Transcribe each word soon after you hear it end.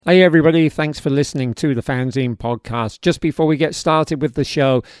Hey everybody, thanks for listening to the Fanzine podcast. Just before we get started with the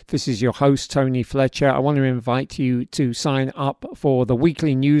show, this is your host Tony Fletcher. I want to invite you to sign up for the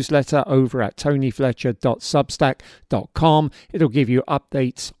weekly newsletter over at tonyfletcher.substack.com. It'll give you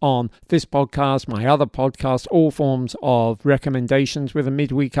updates on this podcast, my other podcast, all forms of recommendations with a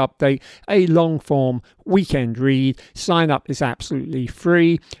midweek update, a long form weekend read. Sign up is absolutely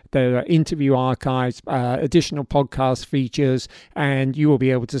free. There are interview archives, additional podcast features, and you will be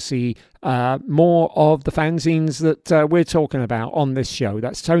able to see more of the fanzines that we're talking about on this show.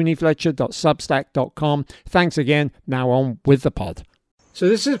 That's tonyfletcher.substack.com. Thanks again. Now on with the pod. So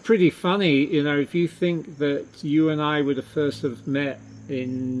this is pretty funny, if you think that you and I would have first have met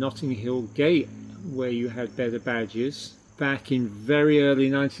in Notting Hill Gate, where you had better badges, back in very early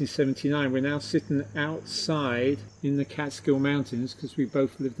 1979. We're now sitting outside in the Catskill Mountains because we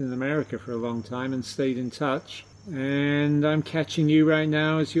both lived in America for a long time and stayed in touch. And I'm catching you right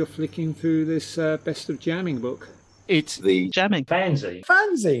now as you're flicking through this Best of Jamming book. It's the Jamming Fanzine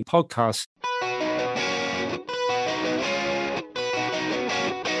podcast.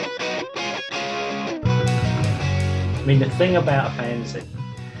 I mean, the thing about a fanzine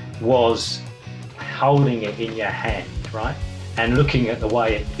was holding it in your hand, right? And looking at the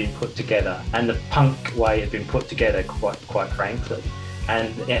way it had been put together and the punk way it had been put together, quite frankly.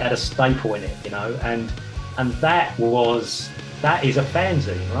 And it had a staple in it, and that is a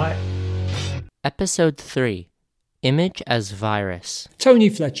fanzine, right? Episode 3, Image as Virus. Tony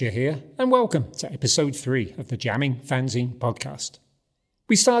Fletcher here, and welcome to episode 3 of the Jamming Fanzine podcast.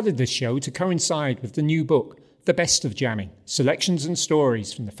 We started this show to coincide with the new book, The Best of Jamming, Selections and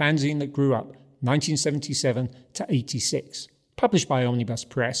Stories from the Fanzine That Grew Up, 1977 to 86, published by Omnibus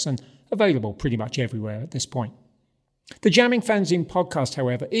Press and available pretty much everywhere at this point. The Jamming Fanzine podcast,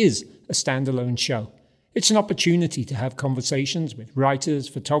 however, is a standalone show. It's an opportunity to have conversations with writers,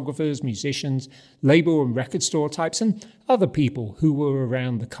 photographers, musicians, label and record store types, and other people who were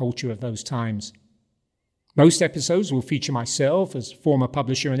around the culture of those times. Most episodes will feature myself as former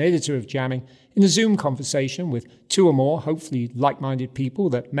publisher and editor of Jamming in a Zoom conversation with two or more, hopefully like-minded people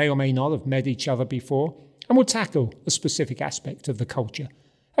that may or may not have met each other before, and will tackle a specific aspect of the culture,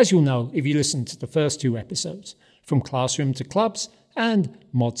 as you'll know if you listen to the first two episodes, From Classroom to Clubs and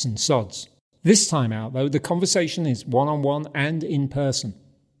Mods and Sods. This time out, though, the conversation is one-on-one and in person.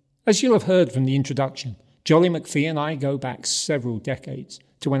 As you'll have heard from the introduction, Joly McPhee and I go back several decades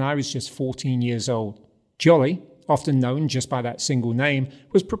to when I was just 14 years old. Joly, often known just by that single name,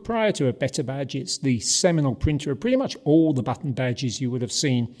 was proprietor of Better Badges, the seminal printer of pretty much all the button badges you would have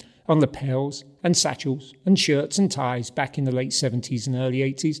seen on lapels and satchels and shirts and ties back in the late 70s and early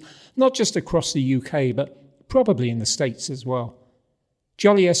 80s, not just across the UK, but probably in the States as well.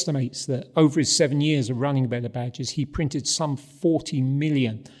 Joly estimates that over his 7 years of running Better Badges, he printed some 40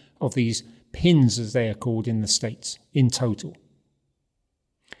 million of these pins, as they are called in the States, in total.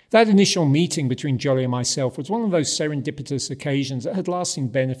 That initial meeting between Joly and myself was one of those serendipitous occasions that had lasting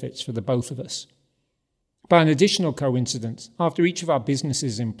benefits for the both of us. By an additional coincidence, after each of our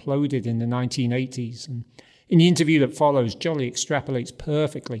businesses imploded in the 1980s, and in the interview that follows, Joly extrapolates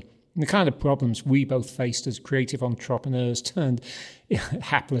perfectly the kind of problems we both faced as creative entrepreneurs turned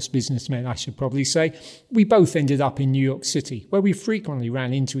hapless businessmen, I should probably say. We both ended up in New York City, where we frequently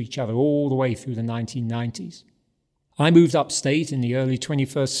ran into each other all the way through the 1990s. I moved upstate in the early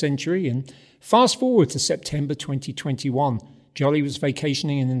 21st century, and fast forward to September 2021, Joly was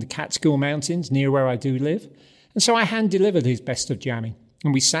vacationing in the Catskill Mountains near where I do live, and so I hand-delivered his Best of Jamming,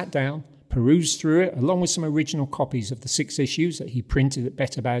 and we sat down, perused through it along with some original copies of the 6 issues that he printed at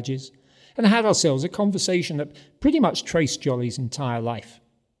Better Badges, and had ourselves a conversation that pretty much traced Joly's entire life.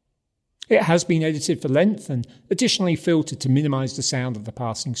 It has been edited for length and additionally filtered to minimise the sound of the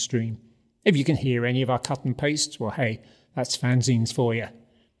passing stream. If you can hear any of our cut and pastes, well hey, that's fanzines for you.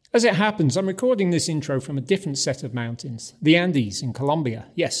 As it happens, I'm recording this intro from a different set of mountains, the Andes in Colombia,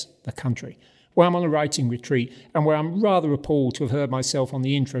 yes, the country, where I'm on a writing retreat and where I'm rather appalled to have heard myself on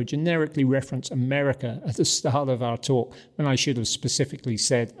the intro generically reference America at the start of our talk when I should have specifically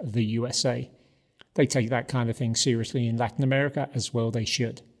said the USA. They take that kind of thing seriously in Latin America, as well they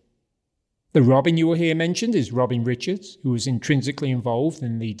should. The Robin you will hear mentioned is Robin Richards, who was intrinsically involved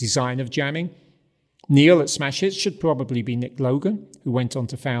in the design of Jamming. Neil at Smash Hits should probably be Nick Logan, who went on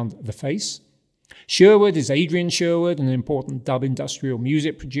to found The Face. Sherwood is Adrian Sherwood, an important dub industrial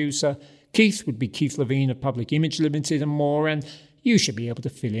music producer. Keith would be Keith Levine of Public Image Limited and more, and you should be able to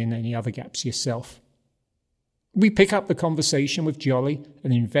fill in any other gaps yourself. We pick up the conversation with Joly,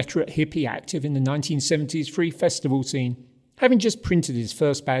 an inveterate hippie active in the 1970s free festival scene, having just printed his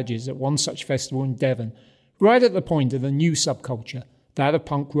first badges at one such festival in Devon, right at the point of the new subculture that of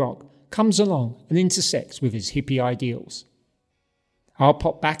punk rock, comes along and intersects with his hippie ideals. I'll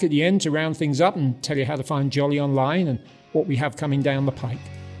pop back at the end to round things up and tell you how to find Joly online and what we have coming down the pike.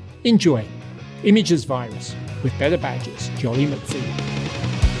 Enjoy. Image as Virus, with better badges, Joly McPhee.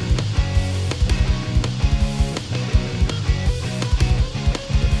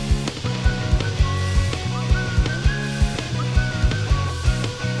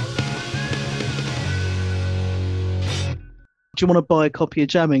 Do you want to buy a copy of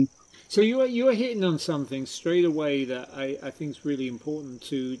Jamming? So you are hitting on something straight away that I think is really important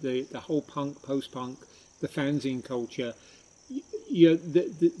to the whole punk, post-punk, the fanzine culture.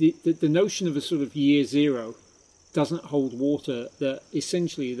 The notion of a sort of year zero doesn't hold water. That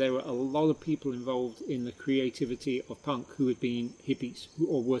essentially there were a lot of people involved in the creativity of punk who had been hippies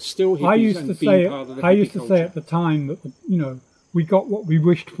or were still hippies. I used to say at the time that we got what we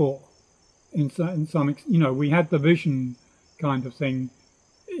wished for. In some we had the vision kind of thing.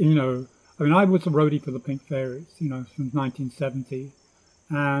 I mean, I was a roadie for the Pink Fairies, since 1970,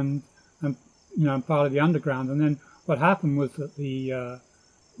 and I'm part of the underground. And then what happened was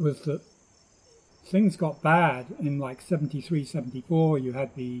that things got bad in like 73, 74. You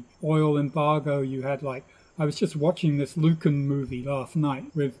had the oil embargo. You had I was just watching this Lucan movie last night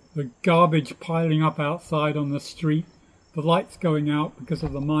with the garbage piling up outside on the street, the lights going out because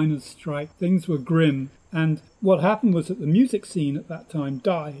of the miners' strike. Things were grim. And what happened was that the music scene at that time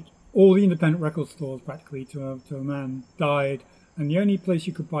died. All the independent record stores, practically to a man, died. And the only place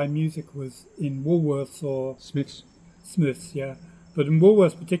you could buy music was in Woolworths or Smiths, yeah. But in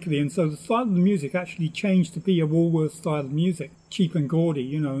Woolworths particularly. And so the style of the music actually changed to be a Woolworths style of music. Cheap and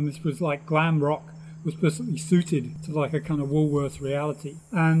gaudy, and this was like glam rock was perfectly suited to like a kind of Woolworths reality.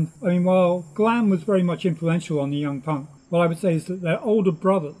 And I mean, while glam was very much influential on the young punk, what I would say is that their older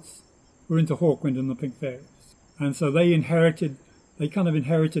brothers were into Hawkwind and the Pink Fairies. And so they kind of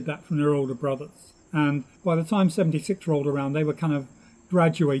inherited that from their older brothers. And by the time 76 rolled around, they were kind of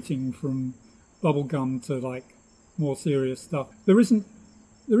graduating from bubblegum to like more serious stuff. There isn't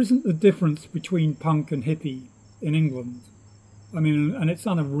the difference between punk and hippie in England. I mean, and it's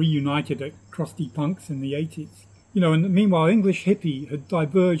kind of reunited at crusty punks in the 80s. And meanwhile, English hippie had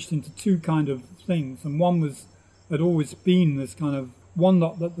diverged into two kind of things. And one had always been this kind of one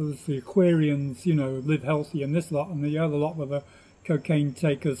lot that was the Aquarians, live healthy, and this lot, and the other lot were the cocaine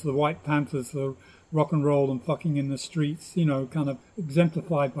takers, the White Panthers, the rock and roll and fucking in the streets, kind of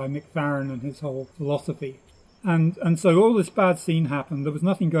exemplified by Mick Farren and his whole philosophy. And so all this bad scene happened. There was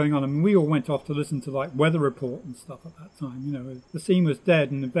nothing going on. I mean, we all went off to listen to like Weather Report and stuff at that time. The scene was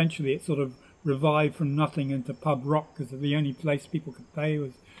dead, and eventually it sort of revived from nothing into pub rock because the only place people could pay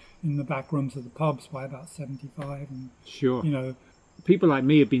was in the back rooms of the pubs by about 75. And sure, people like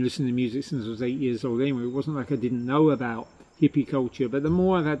me have been listening to music since I was 8 years old anyway. It wasn't like I didn't know about hippie culture, but the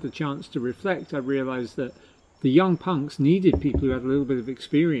more I've had the chance to reflect, I've realised that the young punks needed people who had a little bit of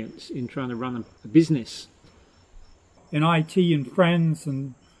experience in trying to run a business. In IT and Friends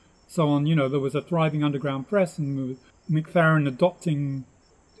and so on, there was a thriving underground press, and Mick Farren adopting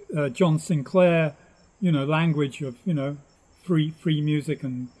John Sinclair, language of, free music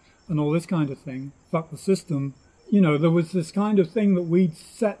and all this kind of thing. Fuck the system. There was this kind of thing that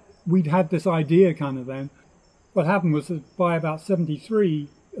we'd had this idea kind of then. What happened was that by about 73,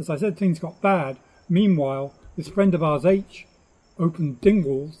 as I said, things got bad. Meanwhile, this friend of ours, H, opened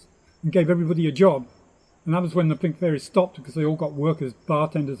Dingwalls and gave everybody a job. And that was when the Pink Fairies stopped because they all got work as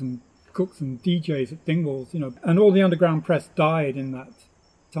bartenders and cooks and DJs at Dingwalls, And all the underground press died in that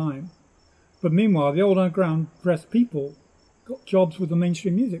time. But meanwhile, the old underground press people got jobs with the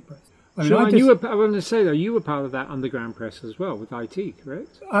mainstream music press. I mean, I want to say, though, you were part of that underground press as well with IT,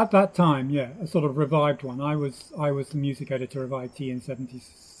 correct? At that time, yeah, a sort of revived one. I was the music editor of IT in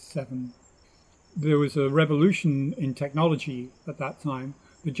 77. There was a revolution in technology at that time.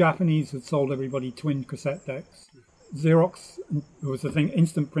 The Japanese had sold everybody twin cassette decks. Xerox, there was the thing,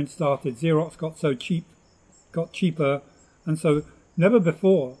 instant print started. Xerox got so cheap, got cheaper. And so never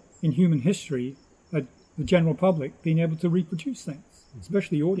before in human history had the general public been able to reproduce things,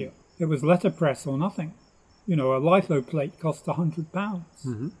 especially audio. It was letterpress or nothing. A litho plate cost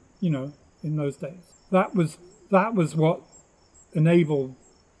 £100, in those days. That was what enabled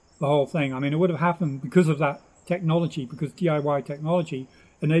the whole thing. I mean, it would have happened because of that technology, because DIY technology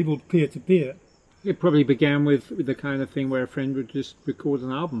enabled peer-to-peer. It probably began with the kind of thing where a friend would just record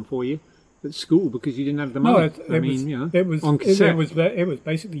an album for you at school because you didn't have the money. It was on cassette. It was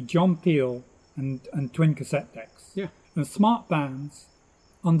basically John Peel and twin cassette decks. Yeah. And smart bands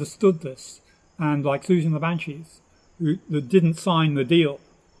understood this, and like Susie and the Banshees, that didn't sign the deal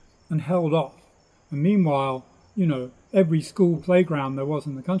and held off. And meanwhile, every school playground there was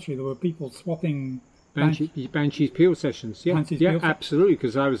in the country, there were people swapping Banshees Peel sessions. Yeah, Banshees yeah, Peel absolutely.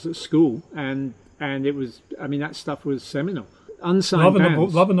 Because I was at school, and it was. I mean, that stuff was seminal. Unsigned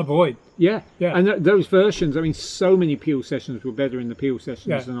bands. Love and Avoid. Yeah, Yeah. And those versions. I mean, so many Peel sessions were better in the Peel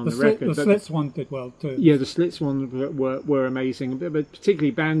sessions than on the record. The Slits one did well too. Yeah, the Slits ones were amazing, but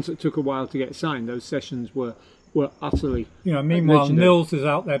particularly bands that took a while to get signed. Those sessions were utterly. Meanwhile, legendary. Nils is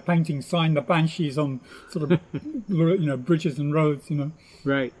out there painting "Sign the Banshees" on sort of bridges and roads.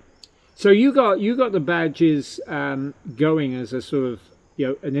 Right. So you got the badges going as a sort of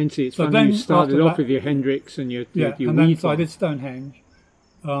an entity. It's funny you started off with your Hendrix and your and then so I did Stonehenge,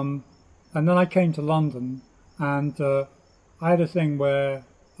 and then I came to London, and I had a thing where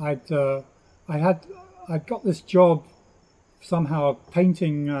I'd got this job somehow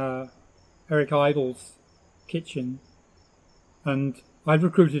painting Eric Idle's kitchen, and I'd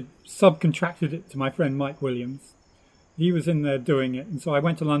subcontracted it to my friend Mike Williams. He was in there doing it, and so I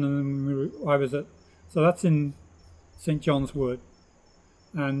went to London, and so that's in St John's Wood,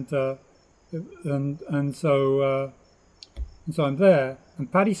 and so I'm there,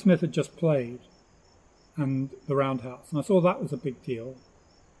 and Patti Smith had just played, and the Roundhouse, and I saw that was a big deal,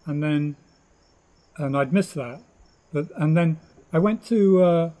 and I'd missed that, and then I went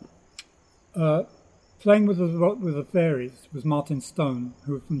to playing with the Fairies was Martin Stone,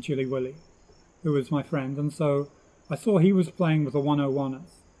 who was from Chilly Willy, who was my friend, and so I saw he was playing with the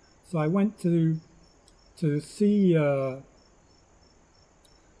 101ers, so I went to see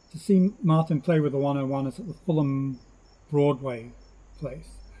Martin play with the 101ers at the Fulham Broadway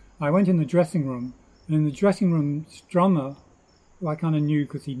place. I went in the dressing room, and in the dressing room, drummer, who I kind of knew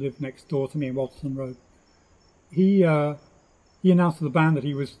because he lived next door to me in Walterton Road, he announced to the band that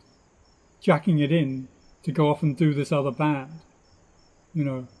he was jacking it in to go off and do this other band,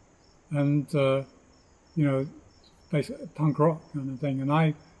 basically punk rock kind of thing. And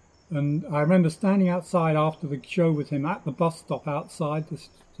I remember standing outside after the show with him at the bus stop outside this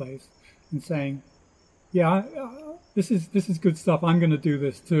place and saying, this is good stuff. I'm going to do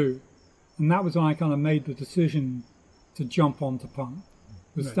this too. And that was when I kind of made the decision to jump onto punk.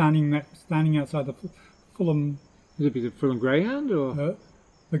 Was right. standing outside the Fulham. Would it be the Fulham Greyhound or?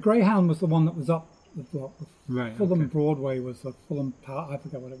 The Greyhound was the one that was up the block. Right. Fulham Broadway was the Fulham Power. I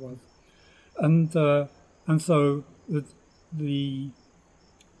forget what it was. And so the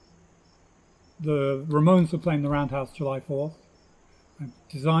Ramones were playing the Roundhouse July 4th. I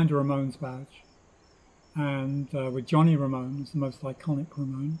designed a Ramones badge, and with Johnny Ramone, who's the most iconic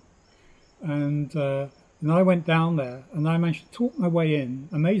Ramone. And I went down there, and I managed to talk my way in,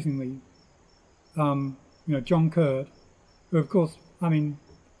 amazingly. John Curd, who of course, I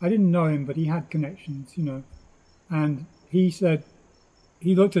didn't know him, but he had connections, and he said,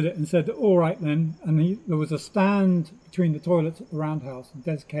 he looked at it and said, all right then, and there was a stand between the toilets at the Roundhouse and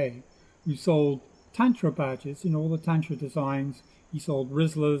Des Kay, who sold Tantra badges, all the Tantra designs. He sold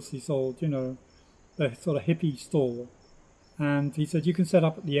Rizzlers, he sold, the sort of hippie stall. And he said, you can set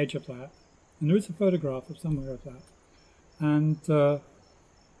up at the edge of that. And there is a photograph of somewhere of that. And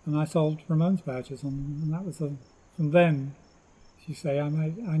I sold Ramones badges, and that was from then, as you say, I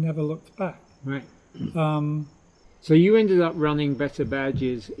never looked back. Right. So you ended up running Better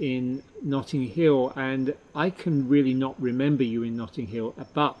Badges in Notting Hill, and I can really not remember you in Notting Hill,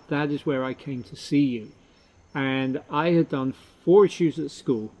 but that is where I came to see you. And I had done 4 issues at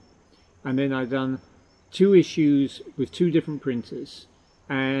school, and then I'd done 2 issues with 2 different printers,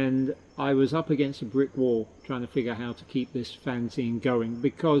 and I was up against a brick wall trying to figure out how to keep this fanzine going,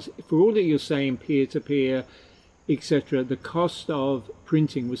 because for all that you're saying, peer-to-peer, etc., the cost of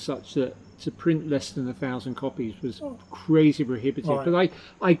printing was such that to print less than 1,000 copies was crazy prohibitive. Right. But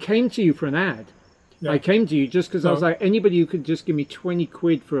I came to you for an ad. Yeah. I came to you just because I was like, anybody who could just give me 20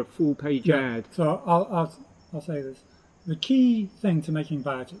 quid for a full page ad. So I'll say this. The key thing to making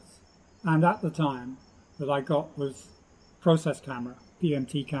badges, and at the time that I got, was process camera,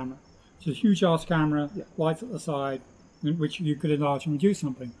 PMT camera. It's a huge ass camera, lights at the side, in which you could enlarge and reduce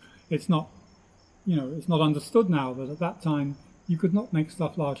something. It's not, it's not understood now that at that time you could not make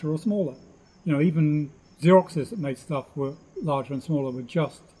stuff larger or smaller. Even Xeroxes that made stuff were larger and smaller were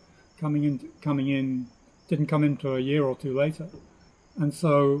just coming in, didn't come in for a year or 2 later. And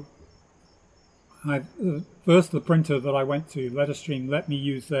so first the printer that I went to, Letterstream, let me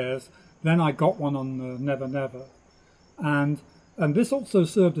use theirs. Then I got one on the Never Never. And this also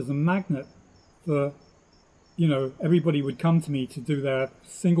served as a magnet for, everybody would come to me to do their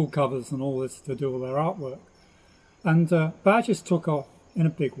single covers and all this, to do all their artwork. And badges took off in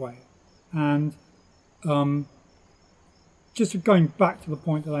a big way. And just going back to the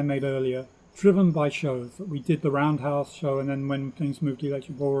point that I made earlier, driven by shows. That we did the Roundhouse show, and then when things moved to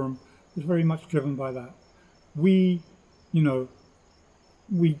Electric Ballroom, it was very much driven by that. We, you know,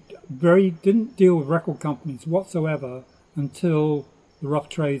 we didn't deal with record companies whatsoever until the Rough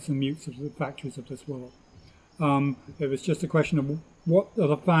Trades and Mutes of the Factories of this world. It was just a question of what are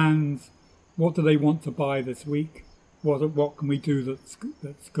the fans, what do they want to buy this week? What can we do that's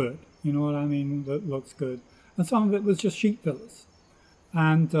good? You know what I mean? That looks good. And some of it was just sheet fillers.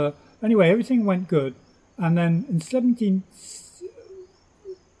 And anyway, everything went good. And then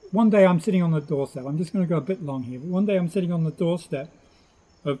one day I'm sitting on the doorstep. I'm just going to go a bit long here. But one day I'm sitting on the doorstep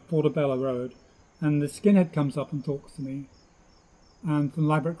of Portobello Road, and the skinhead comes up and talks to me, and from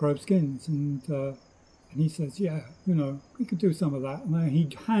Ladbroke Grove Skins, and he says, yeah, you know, we could do some of that. And he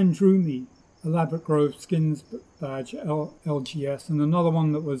hand drew me a Ladbroke Grove Skins badge, LGS, and another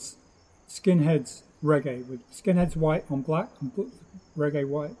one that was Skinheads Reggae, with Skinheads white on black, and Reggae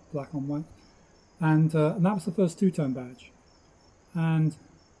white, black on white. And that was the first two-tone badge. And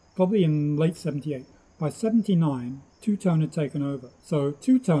probably in late 78. By 79, two-tone had taken over. So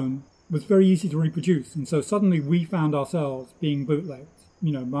two-tone was very easy to reproduce. And so suddenly we found ourselves being bootlegged.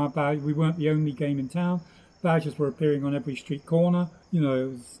 You know, my badge, we weren't the only game in town. Badges were appearing on every street corner. You know,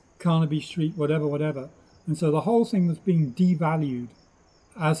 it was Carnaby Street, whatever. And so the whole thing was being devalued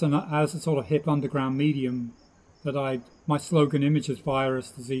as a sort of hip underground medium that my slogan, image is virus,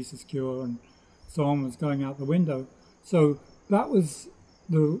 disease is cure, and so on, was going out the window. So that was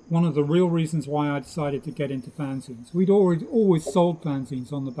one of the real reasons why I decided to get into fanzines. We'd always sold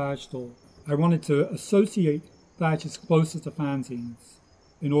fanzines on the badge store. I wanted to associate badges closer to fanzines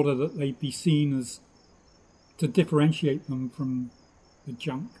in order that they'd be seen as, to differentiate them from the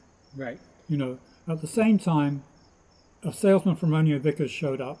junk. Right. You know, at the same time, a salesman from Romeo Vickers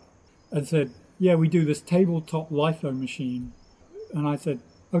showed up and said, yeah, we do this tabletop litho machine. And I said,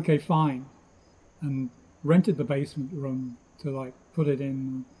 okay, fine. And rented the basement room to put it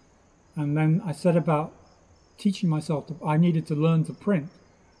in. And then I set about teaching myself I needed to learn to print.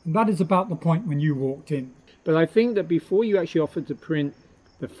 And that is about the point when you walked in. But I think that before you actually offered to print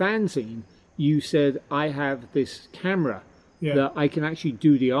the fanzine, you said, I have this camera that I can actually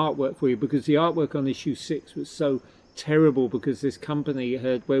do the artwork for you, because the artwork on issue 6 was so terrible, because this company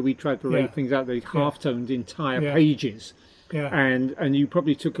had, where we tried to lay things out, they half-toned entire pages. Yeah. And you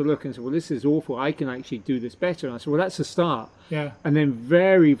probably took a look and said, well, this is awful. I can actually do this better. And I said, well, that's a start. Yeah. And then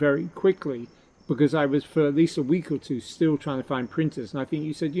very, very quickly, because I was for at least a week or two still trying to find printers. And I think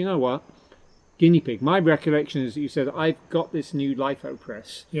you said, you know what? Guinea pig. My recollection is that you said, I've got this new litho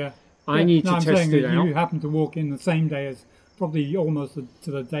press. Yeah. I need to test it out. You happened to walk in the same day as, probably almost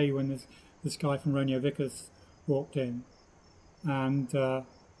to the day when this guy from Romeo Vickers walked in. And so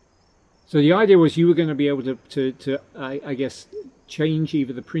the idea was you were going to be able to I guess, change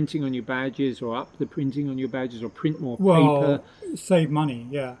either the printing on your badges or up the printing on your badges or print more paper. Save money,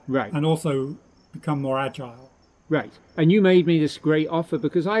 yeah. Right. And also become more agile. Right. And you made me this great offer,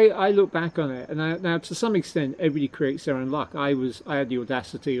 because I look back on it, and now to some extent everybody creates their own luck. I had the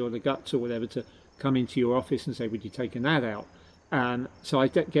audacity or the guts or whatever to come into your office and say, would you take an ad out? So I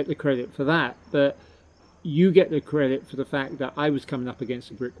get the credit for that. But you get the credit for the fact that I was coming up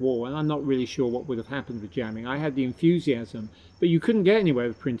against a brick wall, and I'm not really sure what would have happened with jamming. I had the enthusiasm, but you couldn't get anywhere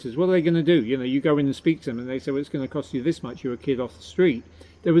with printers. What are they going to do? You know, you go in and speak to them, and they say, well, it's going to cost you this much. You're a kid off the street.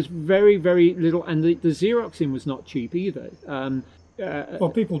 There was very, very little, and the Xeroxing was not cheap either. Well,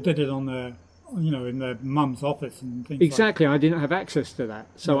 people did it on their, in their mum's office and things. Exactly, I didn't have access to that,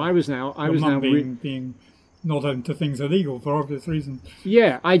 so I was now being not into things illegal for obvious reasons.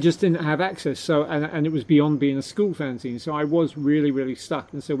 Yeah, I just didn't have access. So, and it was beyond being a school fanzine. So I was really, really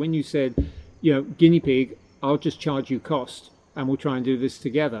stuck. And so when you said, guinea pig, I'll just charge you cost, and we'll try and do this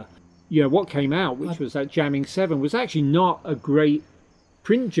together. What came out, which was that Jamming 7, was actually not a great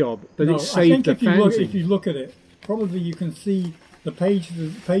print job, but it saved the fanzine. If you look at it, probably you can see the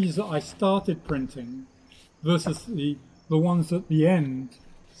pages that I started printing versus the ones at the end.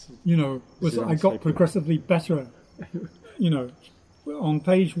 I got progressively better. On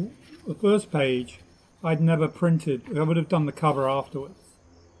the first page, I'd never printed. I would have done the cover afterwards,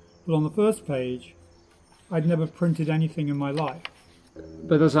 but on the first page, I'd never printed anything in my life.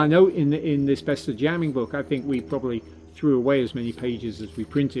 But as I know in this Best of Jamming book, I think we probably threw away as many pages as we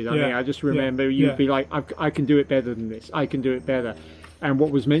printed. I mean, I just remember you'd be like, I can do it better than this. I can do it better. And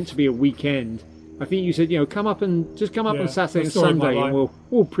what was meant to be a weekend, I think you said, come up on Saturday and Sunday, and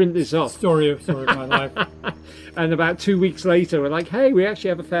we'll print this off. Story of my life. And about 2 weeks later, we're like, hey, we actually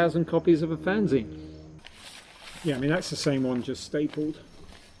have 1,000 copies of a fanzine. Yeah, I mean, that's the same one, just stapled.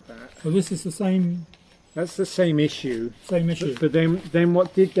 So this is the same That's the same issue. Same issue. But then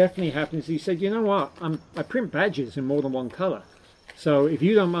what did definitely happen is he said, you know what, I print badges in more than one colour. So if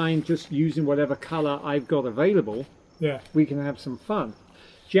you don't mind just using whatever colour I've got available, we can have some fun.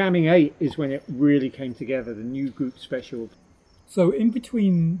 Jamming 8 is when it really came together, the new group special. So in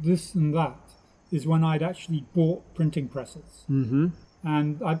between this and that is when I'd actually bought printing presses. Mm-hmm.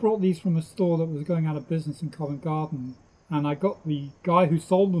 And I brought these from a store that was going out of business in Covent Garden. And I got the guy who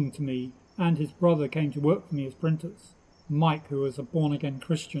sold them to me and his brother came to work for me as printers. Mike, who was a born-again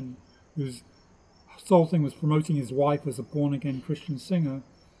Christian, whose sole thing was promoting his wife as a born-again Christian singer.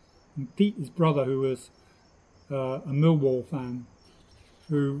 And Pete, his brother, who was a Millwall fan,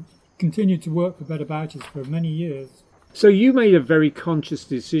 who continued to work for Better Badges for many years. So you made a very conscious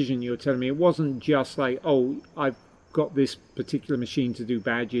decision, you're telling me. It wasn't just like, oh, I've got this particular machine to do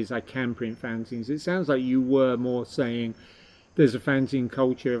badges, I can print fanzines. It sounds like you were more saying, there's a fanzine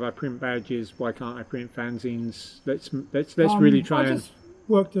culture, if I print badges, why can't I print fanzines? Let's really try and... I just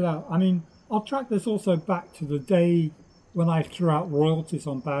worked it out. I mean, I'll track this also back to the day when I threw out royalties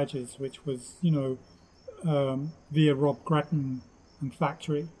on badges, which was, via Rob Gretton and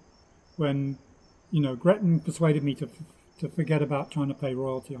Factory, when, Gretton persuaded me to forget about trying to pay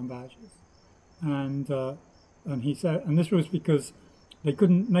royalty on badges. And he said, and this was because they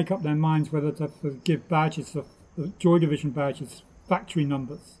couldn't make up their minds whether to give badges, the Joy Division badges, factory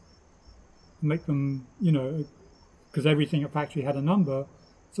numbers, make them, because everything at Factory had a number.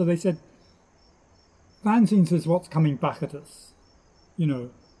 So they said, fanzines is what's coming back at us,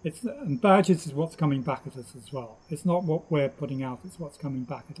 and badges is what's coming back at us as well. It's not what we're putting out, it's what's coming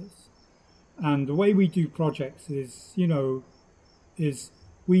back at us. And the way we do projects is, is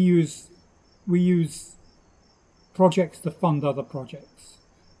we use projects to fund other projects.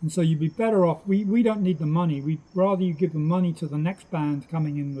 And so you'd be better off, we don't need the money, we'd rather you give the money to the next band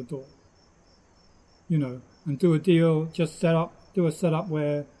coming in the door, and do a deal, do a setup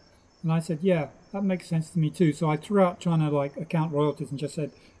where, and I said, yeah, that makes sense to me too. So I threw out trying to account royalties and just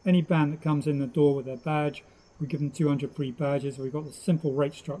said, any band that comes in the door with their badge, we give them 200 free badges. We've got the simple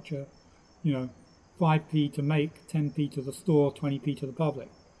rate structure, 5p to make, 10p to the store, 20p to the public.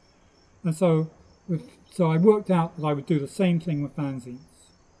 And so I worked out that I would do the same thing with fanzines,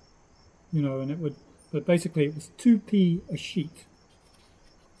 and it would, but basically it was 2p a sheet,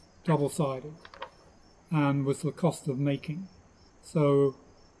 double-sided, and was the cost of making. So,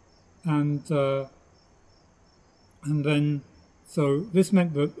 and then, so this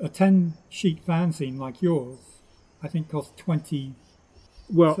meant that a 10-sheet fanzine like yours, I think cost 20.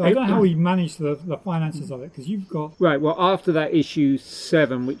 Well, so I don't know how we managed the finances of it, because you've got... Right, well, after that issue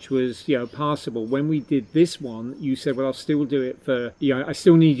 7, which was, passable, when we did this one, you said, well, I'll still do it for, I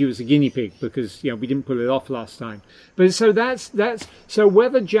still need you as a guinea pig, because, we didn't pull it off last time. But so so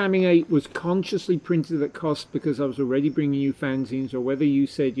whether Jamming 8 was consciously printed at cost because I was already bringing you fanzines, or whether you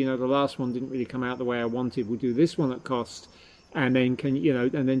said, the last one didn't really come out the way I wanted, we'll do this one at cost, and then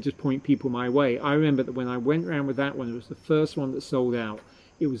and then just point people my way. I remember that when I went around with that one, it was the first one that sold out.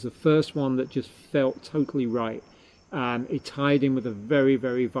 It was the first one that just felt totally right. It tied in with a very,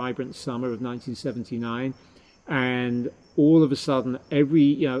 very vibrant summer of 1979. And all of a sudden,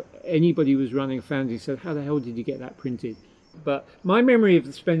 anybody who was running a fanzine said, how the hell did you get that printed? But my memory of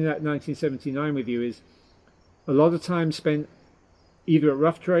spending that 1979 with you is a lot of time spent either at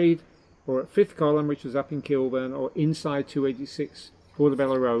Rough Trade or at Fifth Column, which was up in Kilburn, or inside 286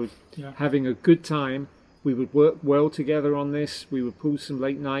 Portobello Road, having a good time. We would work well together on this. We would pull some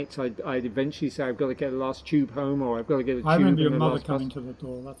late nights. I'd eventually say, I've got to get the last tube home, or I've got to get a tube. I remember your mother coming to the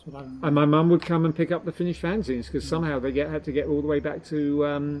door. That's what I remember. And my mum would come and pick up the finished fanzines, because somehow they had to get all the way back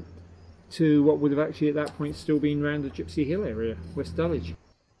to what would have actually at that point still been around the Gypsy Hill area, West Dulwich. I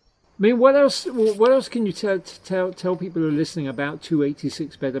mean, what else can you tell people who are listening about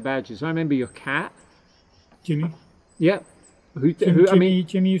 286 Better Badges? I remember your cat. Jimmy. Yeah.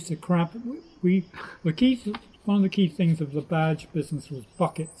 Jimmy used to crap. One of the key things of the badge business was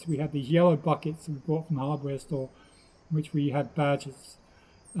buckets. We had these yellow buckets that we bought from the hardware store, in which we had badges,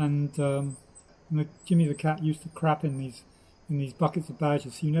 and Jimmy the cat used to crap in these buckets of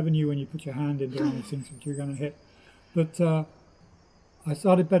badges. So you never knew when you put your hand into one of these things what you were going to hit. But I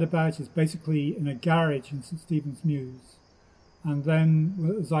started Better Badges basically in a garage in St Stephen's Mews, and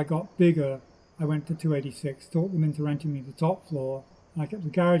then as I got bigger, I went to 286, talked them into renting me the top floor. I kept the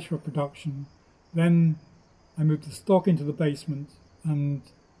garage for production. Then I moved the stock into the basement and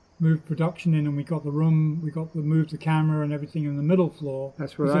moved production in, and we got the room. Moved the camera and everything in the middle floor.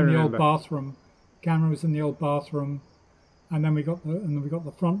 That's what I remember. In the old bathroom. Camera was in the old bathroom, and then we got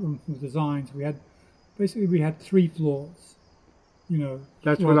the front room for the designs. We had 3 floors, You know,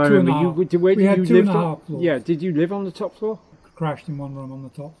 That's well, what I two and a remember. half. Where We did had you two live? and a half floors. Yeah, did you live on the top floor? Crashed in one room on the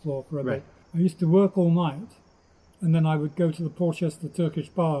top floor for a Right. bit. I used to work all night, and then I would go to the Portchester Turkish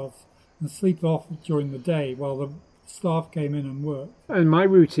baths and sleep off during the day while the staff came in and worked. And my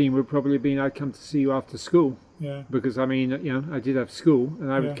routine would probably have been I'd come to see you after school. Yeah. Because, I mean, you know, I did have school,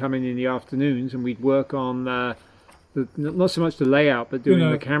 and I would Yeah. come in the afternoons, and we'd work on not so much the layout, but doing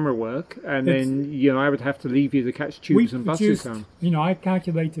the camera work. And then, you know, I would have to leave you to catch tubes and buses home. You know, I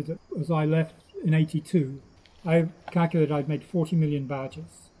calculated that as I left in '82, I calculated I'd made 40 million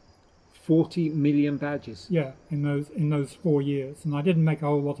badges. 40 million badges. Yeah, in those 4 years, and I didn't make a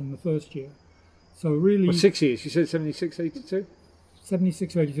whole lot in the first year. So really, Well, 6 years. You said 76, 82?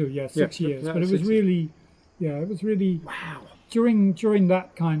 76, 82, yeah, 6 Yeah, years. that But was it was 6 really, it was really. Wow. During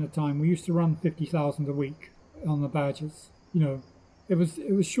that kind of time, we used to run 50,000 a week on the badges. You know, it was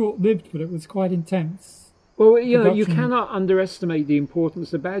short-lived, but it was quite intense. Well, you know, you Production. cannot underestimate the importance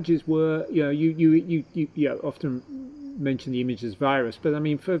the badges were. You know, you often mention the image as virus, but I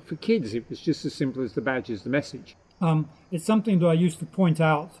mean, for kids, it was just as simple as the badge is the message. It's something that I used to point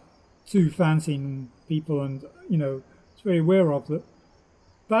out to fanzine people, and you know, it's very aware of that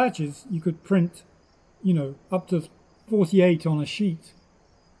badges you could print, you know, up to 48 on a sheet,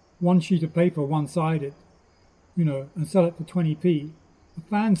 one sheet of paper, one-sided, you know, and sell it for 20p. A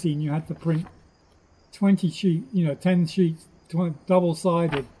fanzine you had to print 20 sheet, you know, 10 sheets,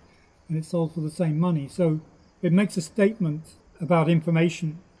 double-sided, and it sold for the same money. So it makes a statement about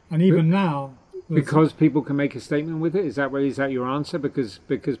information, and even now. Because people can make a statement with it. Is that your answer? Because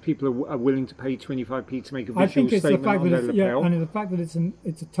people are willing to pay 25p to make a visual I think it's the statement fact on that their it's, yeah, lapel. and the fact that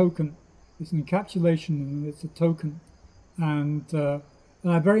it's a token, it's an encapsulation, and it's a token, and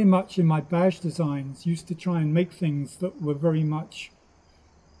I very much in my badge designs used to try and make things that were very much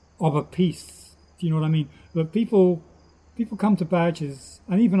of a piece. Do you know what I mean? But people come to badges,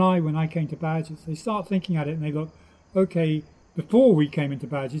 and even when I came to badges, they start thinking at it and they look, okay. Before we came into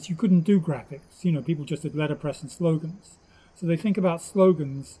badges, you couldn't do graphics. You know, people just did letterpress and slogans. So they think about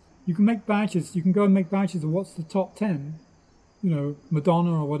slogans. You can make badges. You can go and make badges of what's the top 10, you know,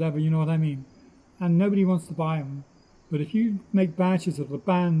 Madonna or whatever, you know what I mean? And nobody wants to buy them. But if you make badges of the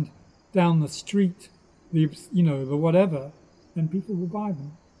band down the street, the whatever, then people will buy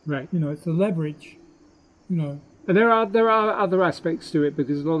them. Right. You know, it's the leverage, you know. And there are other aspects to it,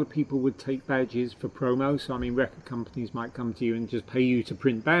 because a lot of people would take badges for promo. So I mean, record companies might come to you and just pay you to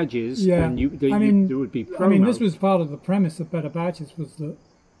print badges. Yeah, And there would be promo. I mean, this was part of the premise of Better Badges, was that,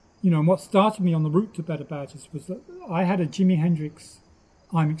 you know, and what started me on the route to Better Badges was that I had a Jimi Hendrix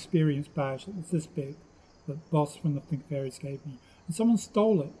I'm Experienced badge that was this big, that Boss from the Pink Fairies gave me, and someone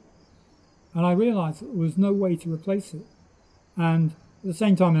stole it, and I realised that there was no way to replace it. And at the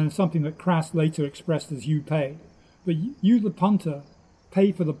same time, and something that Crass later expressed as you pay. But you, the punter,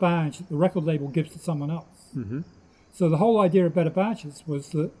 pay for the badge that the record label gives to someone else. Mm-hmm. So the whole idea of Better Badges was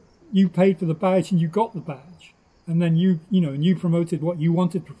that you paid for the badge and you got the badge, and then you promoted what you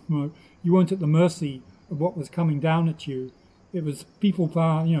wanted to promote. You weren't at the mercy of what was coming down at you. It was people,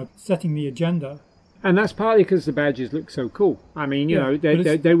 setting the agenda. And that's partly because the badges look so cool. I mean, you know,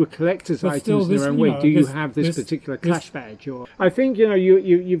 they were collector's but items still in their this, own you way. know, Do you this- have this this- particular this- Clash badge? Or I think, you know,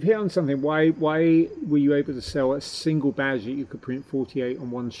 you've hit on something. Why were you able to sell a single badge that you could print 48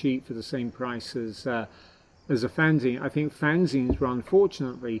 on one sheet for the same price as a fanzine? I think fanzines were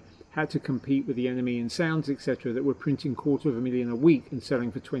unfortunately had to compete with the Enemy and Sounds, etc., that were printing 250,000 a week and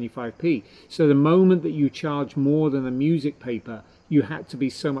selling for 25p. So the moment that you charge more than a music paper, you had to be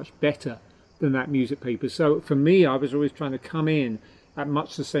so much better than that music paper. So for me, I was always trying to come in at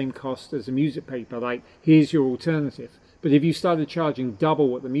much the same cost as a music paper. Like, here's your alternative. But if you started charging double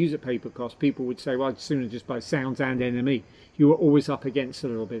what the music paper cost, people would say, well, I'd sooner just buy Sounds and Enemy. You were always up against a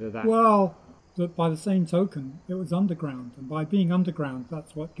little bit of that. Well, but by the same token, it was underground, and by being underground,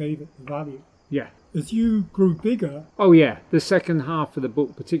 that's what gave it the value. Yeah. As you grew bigger, Oh yeah, the second half of the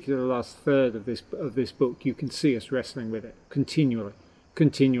book, particularly the last third of this book, you can see us wrestling with it continually.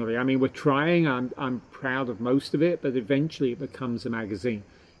 I mean, we're trying. I'm proud of most of it, but eventually it becomes a magazine.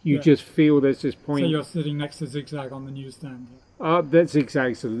 You just feel there's this point. so you're sitting next to Zigzag on the newsstand. That's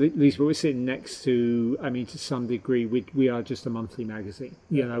exactly at least what we're sitting next to. I mean, to some degree, we are just a monthly magazine.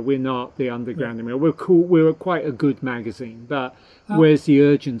 You know, we're not the underground. I mean, we're cool. We're quite a good magazine, but where's the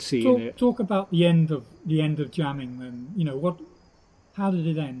urgency in it? Talk about the end of jamming. Then, you know, how did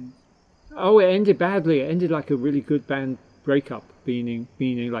it end? Oh, it ended badly. It ended like a really good band breakup, meaning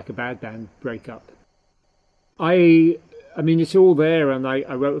like a bad band breakup. I mean, it's all there, and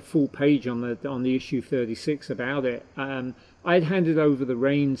I wrote a full page on the issue 36 about it. I'd handed over the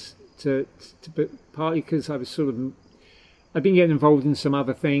reins to partly because I was sort of I've been getting involved in some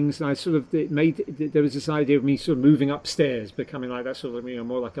other things, and there was this idea of me sort of moving upstairs, becoming like that sort of,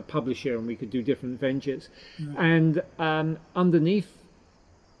 more like a publisher, and we could do different ventures. And underneath,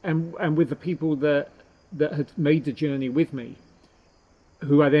 and with the people that had made the journey with me,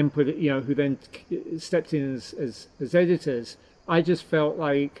 who I then who then stepped in as editors, I just felt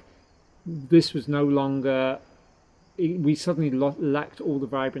like this was no longer. We suddenly lacked all the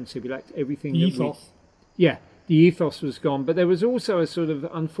vibrancy. We lacked everything. The ethos. The ethos was gone, but there was also a sort of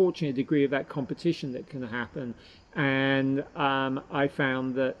unfortunate degree of that competition that can happen. And I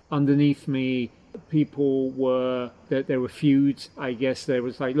found that underneath me, that there were feuds. I guess there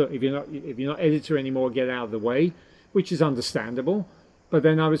was like, look, if you're not editor anymore, get out of the way, which is understandable. But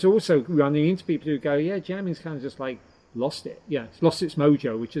then I was also running into people who go, yeah, jamming's kind of just like lost it. Yeah, it's lost its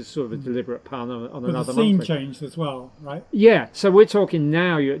mojo, which is sort of a deliberate pun on another. The scene changed as well, right? Yeah, so we're talking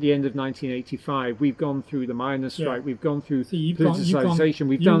now. You're at the end of 1985. We've gone through the miners' strike. We've gone through politicization.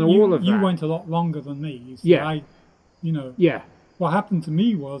 We've done all of that. You went a lot longer than me. What happened to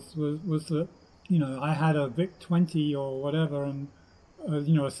me was that I had a VIC 20 or whatever, and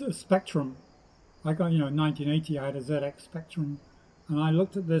a Spectrum. I got in 1980. I had a ZX Spectrum, and I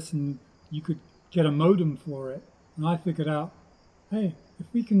looked at this, and you could get a modem for it. And I figured out, hey, if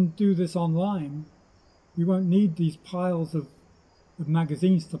we can do this online, we won't need these piles of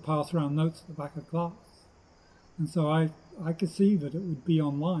magazines to pass around notes at the back of class. And so I could see that it would be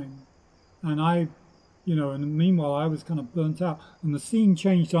online. And and meanwhile I was kind of burnt out. And the scene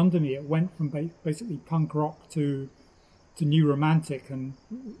changed under me. It went from basically punk rock to new romantic and,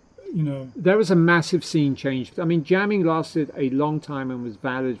 There was a massive scene change. I mean, jamming lasted a long time and was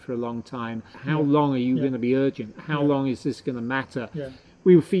valid for a long time. How long are you going to be urgent? How long is this going to matter? Yeah.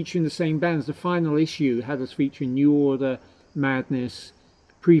 We were featuring the same bands. The final issue had us featuring New Order, Madness,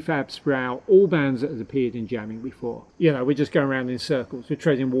 Prefab Sprout, all bands that had appeared in jamming before. We're just going around in circles. We're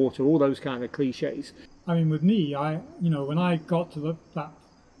treading water, all those kind of cliches. I mean, with me, when I got to that,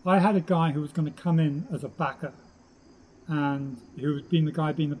 I had a guy who was going to come in as a backer, and who was being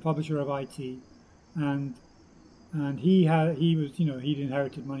the publisher of IT, and he'd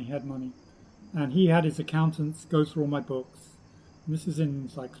inherited money, had money, and he had his accountants go through all my books. And this is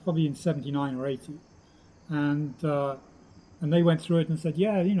probably in 79 or 80, and they went through it and said,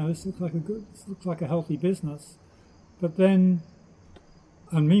 this looks like a healthy business, but then,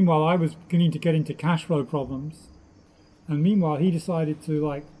 and meanwhile I was beginning to get into cash flow problems, and meanwhile he decided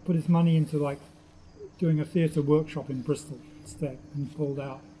to put his money into doing a theatre workshop in Bristol instead, and pulled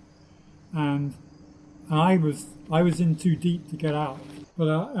out. And I was in too deep to get out.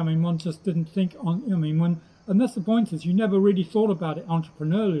 But one just didn't think and that's the point, is you never really thought about it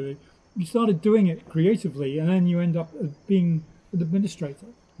entrepreneurially. You started doing it creatively, and then you end up being an administrator.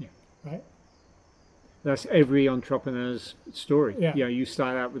 Yeah. Right? That's every entrepreneur's story. Yeah. You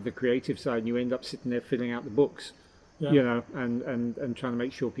start out with the creative side, and you end up sitting there filling out the books. Yeah. And trying to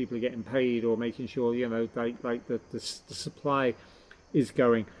make sure people are getting paid, or making sure, the supply is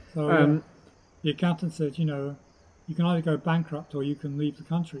going. So the accountant said, you can either go bankrupt or you can leave the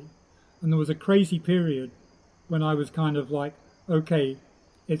country. And there was a crazy period when I was kind of like, okay,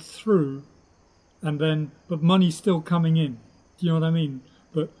 it's through, but money's still coming in. Do you know what I mean?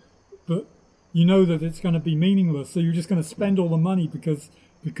 But you know that it's going to be meaningless, so you're just going to spend all the money because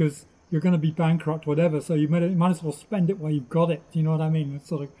you're going to be bankrupt, whatever, so you might as well spend it while you've got it. Do you know what I mean? It's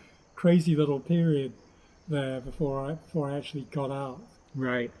sort of crazy little period there before I actually got out.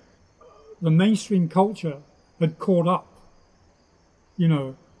 Right. The mainstream culture had caught up.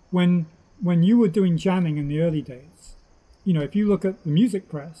 When you were doing jamming in the early days, if you look at the music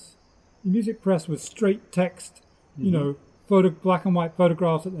press was straight text, black and white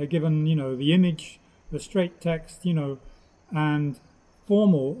photographs that they're given, the image, the straight text, and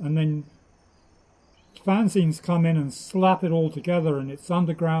formal, and then fanzines come in and slap it all together, and it's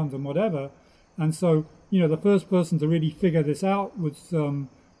underground and whatever. And so, the first person to really figure this out was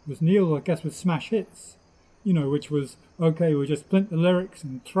Neil, I guess, with Smash Hits, which was, okay, we'll just print the lyrics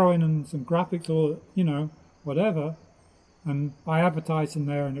and throw in some graphics or, whatever. And I advertised in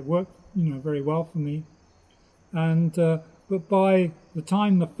there, and it worked, very well for me. And but by the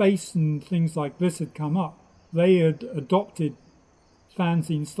time the Face and things like this had come up, they had adopted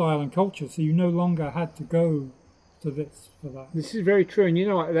fanzine style and culture, so you no longer had to go to this for that. This is very true, and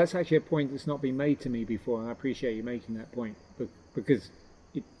that's actually a point that's not been made to me before, and I appreciate you making that point, because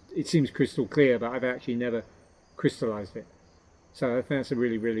it seems crystal clear, but I've actually never crystallized it. So I think that's a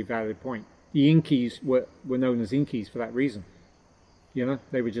really, really valid point. The Inkies were known as Inkies for that reason.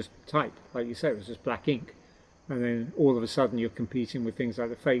 They were just type, like you said, it was just black ink. And then all of a sudden you're competing with things like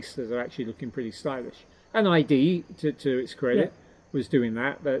the Face that are actually looking pretty stylish. And ID, to its credit, was doing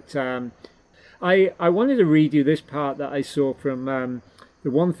that. But I wanted to read you this part that I saw from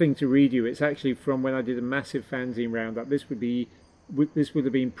the one thing to read you. It's actually from when I did a massive fanzine roundup. This would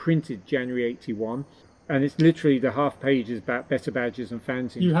have been printed January 81. And it's literally the half page is about better badges and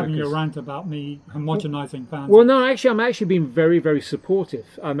fanzines. You having your rant about me homogenizing fanzines? Well, no, I'm actually being very, very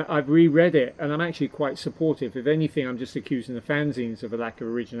supportive. I've reread it, and I'm actually quite supportive. If anything, I'm just accusing the fanzines of a lack of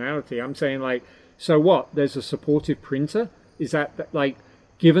originality. I'm saying, like, so what? There's a supportive printer? Is that, like,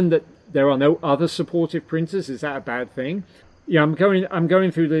 given that there are no other supportive printers, is that a bad thing? Yeah, I'm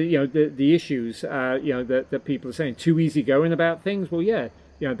going through the issues, that people are saying. Too easy going about things? Well, yeah.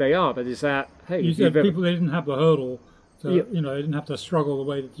 They are, but is that, hey... You said people, they didn't have the hurdle, they didn't have to struggle the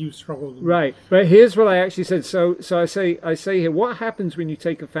way that you struggled. Right, but here's what I actually said. So I say here, what happens when you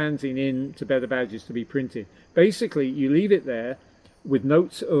take a fanzine in to Better Badges to be printed? Basically, you leave it there with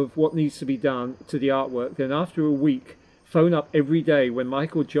notes of what needs to be done to the artwork. Then after a week, phone up every day when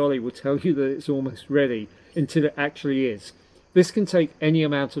Michael Joly will tell you that it's almost ready until it actually is. This can take any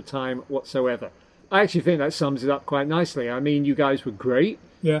amount of time whatsoever. I actually think that sums it up quite nicely. I mean, you guys were great.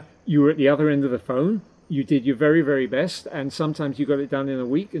 Yeah. You were at the other end of the phone. You did your very, very best, and sometimes you got it done in a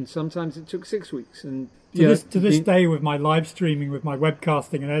week, and sometimes it took 6 weeks. And to this day, with my live streaming, with my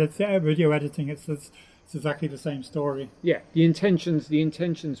webcasting and video editing, it's exactly the same story. Yeah, the intentions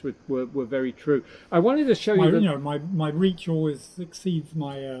were very true. I wanted to show you. My reach always exceeds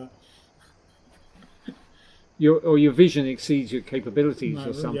my. Your vision exceeds your capabilities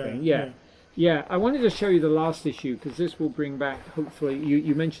or something. Yeah, I wanted to show you the last issue because this will bring back, hopefully,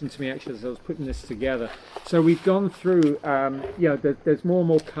 you mentioned to me actually as I was putting this together. So we've gone through, there's more and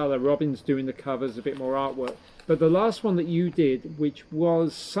more colour. Robin's doing the covers, a bit more artwork. But the last one that you did, which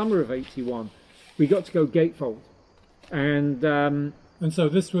was summer of 81, we got to go gatefold. And so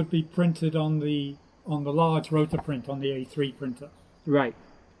this would be printed on the large rotor print on the A3 printer. Right.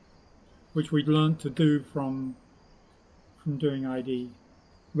 Which we'd learned to do from doing ID.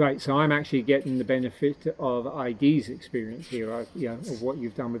 Right, so I'm actually getting the benefit of ID's experience here, of what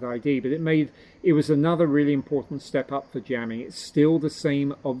you've done with ID. But it was another really important step up for jamming. It's still the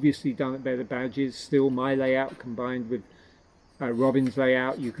same, obviously done at Better Badges. Still my layout combined with Robin's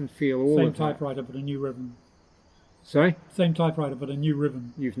layout. You can feel all of that. Same typewriter, but a new ribbon. Sorry? Same typewriter, but a new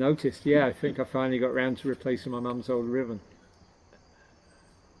ribbon. You've noticed, yeah. I think I finally got round to replacing my mum's old ribbon.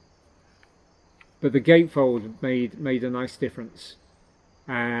 But the gatefold made a nice difference.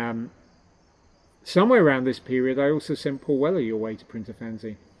 Somewhere around this period, I also sent Paul Weller your way to print a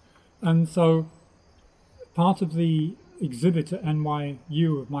fanzine. And so part of the exhibit at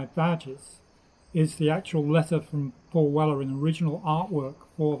NYU of my badges is the actual letter from Paul Weller in original artwork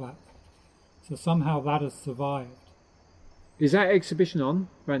for that. So somehow that has survived. Is that exhibition on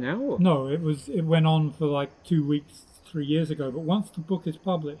right now? Or? No, it went on for like 2 weeks, 3 years ago. But once the book is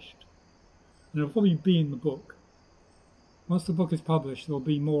published, and it'll probably be in the book. Once the book is published, there'll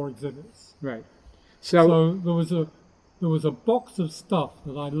be more exhibits. Right. So there was a box of stuff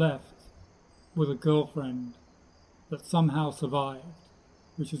that I left with a girlfriend that somehow survived,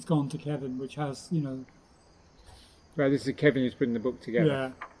 which has gone to Kevin, which has, Right, this is Kevin who's putting the book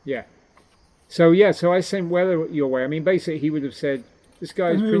together. Yeah. So I sent Weller your way. I mean, basically he would have said, this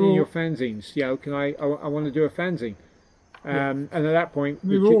guy's printing your fanzines. Can I want to do a fanzine. And at that point...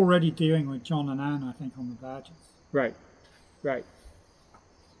 We were already dealing with John and Anne, I think, on the badges. Right.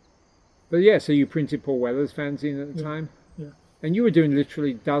 But yeah, so you printed Paul Weller's fanzine at the time? Yeah. And you were doing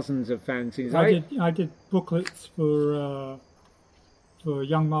literally dozens of fanzines. I did booklets for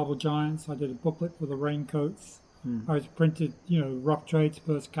Young Marble Giants. I did a booklet for the Raincoats. I was printed, Rough Trade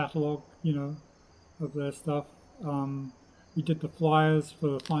Spurs catalogue, of their stuff. We did the flyers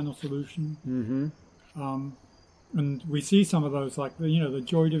for Final Solution. Mm-hmm. And we see some of those, like the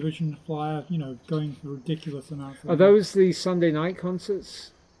Joy Division flyer, going for ridiculous amounts. Are those the Sunday night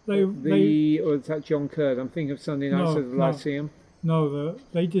concerts? Or is that John Curd? I'm thinking of Sunday nights at the Lyceum. No,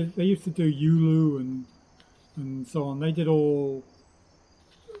 they used to do Ulu and so on. They did all,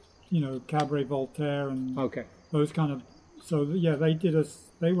 Cabaret Voltaire and those kind of. So yeah,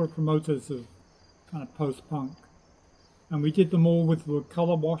 they were promoters of kind of post-punk, and we did them all with the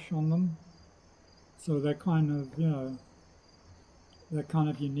color wash on them. So they're kind of, they're kind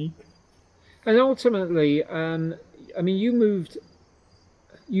of unique. And ultimately, you moved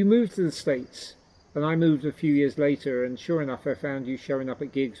to the States, and I moved a few years later, and sure enough, I found you showing up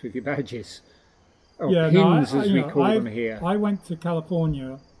at gigs with your badges. Pins, as we call them here. I went to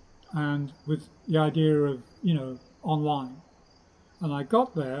California, and with the idea of, online. And I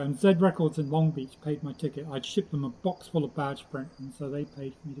got there, and Z Records in Long Beach paid my ticket. I'd shipped them a box full of badge print, and so they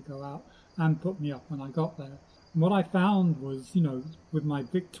paid for me to go out and put me up when I got there. And what I found was, with my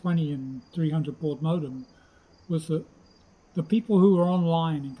VIC-20 and 300 baud modem, was that the people who were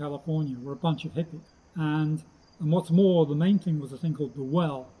online in California were a bunch of hippies. And what's more, the main thing was a thing called The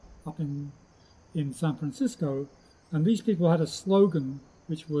Well up in San Francisco. And these people had a slogan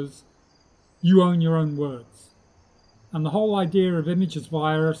which was, "You own your own words." And the whole idea of image as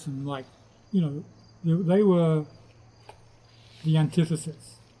virus and they were the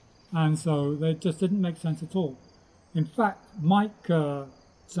antithesis. And so they just didn't make sense at all. In fact, Mike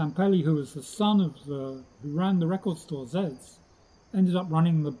Zampelli, who was the son of who ran the record store Zeds, ended up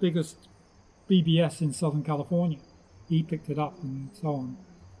running the biggest BBS in Southern California. He picked it up and so on.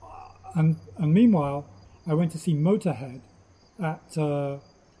 And meanwhile, I went to see Motorhead at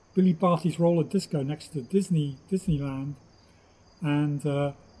Billy Barty's Roller Disco next to Disneyland, and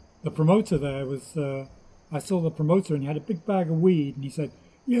the promoter there was. I saw the promoter, and he had a big bag of weed, and he said,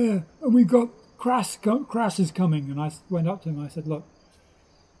 "Yeah, and we got Crass is coming." And I went up to him, and I said, "Look,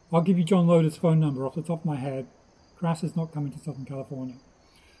 I'll give you John Loder's phone number off the top of my head. Crass is not coming to Southern California,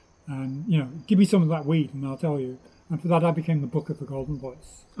 and give me some of that weed, and I'll tell you." And for that, I became the booker for Golden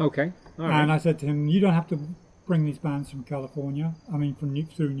Voice. Okay, all right. And I said to him, "You don't have to bring these bands from California. I mean,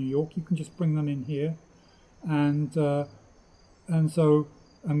 through New York. You can just bring them in here." And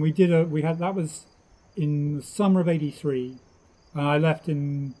we did that was in the summer of '83, and I left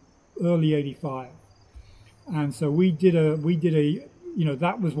in early '85. And so we did a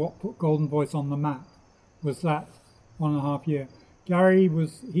that was what put Golden Voice on the map, was that 1.5 year. Gary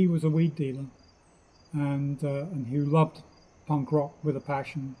was a weed dealer, and who loved punk rock with a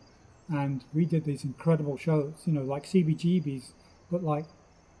passion. And we did these incredible shows, like CBGB's, but like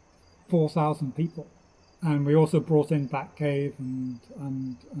 4,000 people. And we also brought in Batcave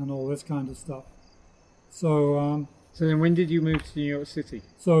and all this kind of stuff. So then when did you move to New York City?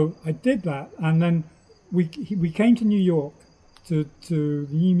 So I did that, and then we came to New York to the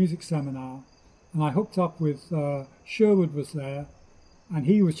New Music Seminar, and I hooked up with Sherwood was there, and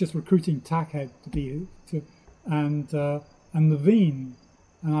he was just recruiting Tackhead and Levine.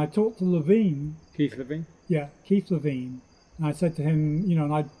 And I talked to Levine. Keith Levine? Yeah, Keith Levine. And I said to him,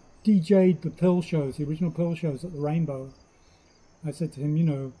 and I DJ'd the Pill shows, the original Pill shows at the Rainbow. I said to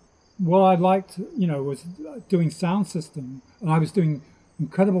him, what I liked, was doing sound system. And I was doing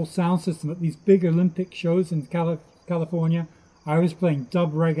incredible sound system at these big Olympic shows in California. I was playing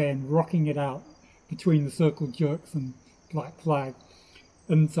dub reggae and rocking it out between the Circle Jerks and Black Flag.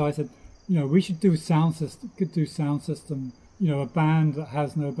 And so I said, we should do sound system. A band that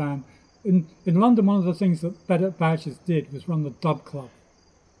has no band. In London, one of the things that Better Badgers did was run the Dub Club.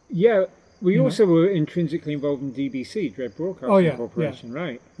 Yeah, we also were intrinsically involved in DBC, Dread Broadcasting Corporation,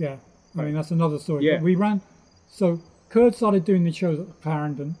 right? Yeah, I mean, that's another story. Yeah. But we ran, so Kurt started doing the shows at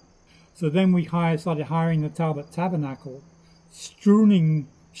Clarendon. So then we started hiring the Talbot Tabernacle, strewing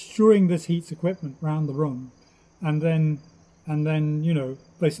this Heats equipment around the room, and then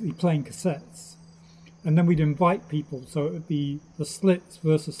basically playing cassettes. And then we'd invite people, so it would be the Slits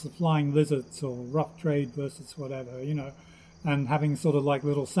versus the Flying Lizards, or Rough Trade versus whatever, and having sort of like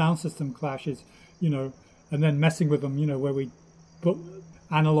little sound system clashes, and then messing with them, where we put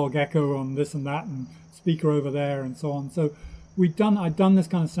analog echo on this and that and speaker over there and so on. So I'd done this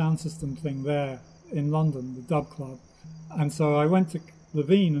kind of sound system thing there in London, the Dub Club. And so I went to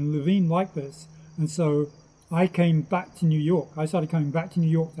Levine, and Levine liked this. And so I came back to New York. I started coming back to New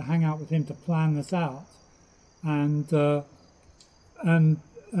York to hang out with him to plan this out. And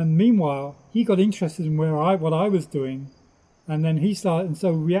meanwhile, he got interested in what I was doing, and then he started. And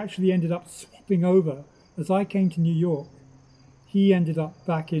so we actually ended up swapping over. As I came to New York, he ended up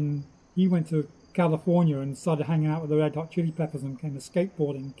he went to California and started hanging out with the Red Hot Chili Peppers and became a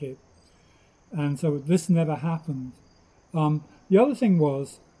skateboarding kid. And so this never happened. The other thing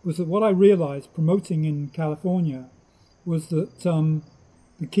was that what I realized promoting in California was that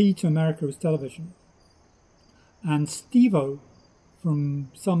the key to America is television. And Steve-O from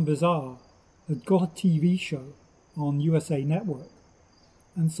Some Bizarre had got a TV show on USA Network.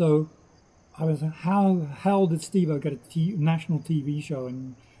 And so I was like, how the hell did Steve-O get a national TV show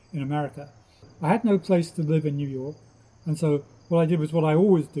in America? I had no place to live in New York. And so what I did was what I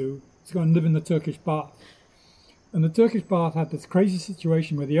always do, is go and live in the Turkish bath. And the Turkish bath had this crazy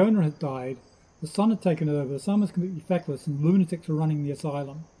situation where the owner had died, the son had taken it over, the son was completely feckless, and lunatics were running the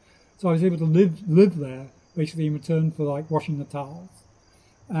asylum. So I was able to live there, basically in return for like washing the towels.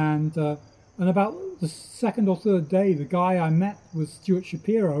 And about the second or third day, the guy I met was Stuart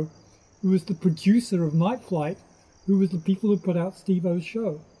Shapiro, who was the producer of Night Flight, who was the people who put out Steve-O's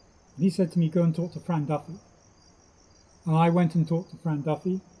show. And he said to me, go and talk to Fran Duffy. And I went and talked to Fran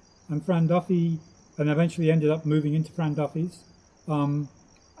Duffy, and Fran Duffy, and eventually ended up moving into Fran Duffy's. And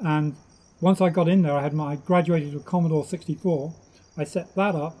once I got in there, I graduated with Commodore 64. I set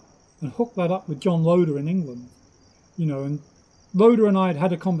that up and hooked that up with John Loder in England. And Loder and I had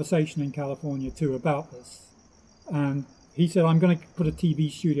had a conversation in California too about this. And he said, I'm going to put a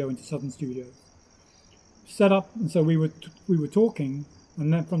TV studio into Southern Studios. Set up, and so we were talking,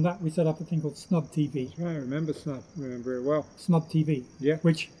 and then from that we set up a thing called Snub TV. I remember Snub. I remember it well. Snub TV. Yeah.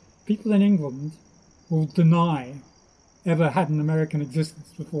 Which people in England will deny ever had an American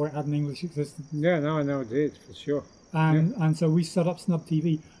existence before it had an English existence. Yeah, no, I know it did, for sure. And so we set up Snub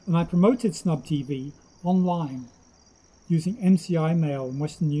TV, and I promoted Snub TV online using MCI Mail and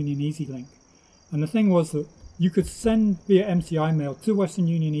Western Union EasyLink. And the thing was that you could send via MCI Mail to Western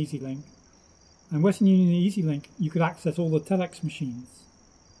Union EasyLink, and Western Union EasyLink, you could access all the telex machines.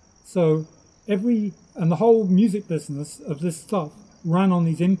 So the whole music business of this stuff ran on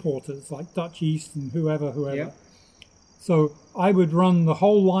these importers like Dutch East and whoever. Yeah. So I would run the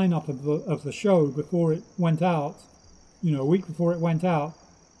whole lineup of the show before it went out, a week before it went out.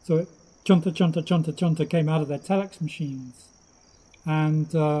 So it chunta came out of their telex machines, and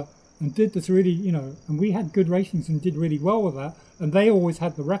did this really, and we had good ratings and did really well with that. And they always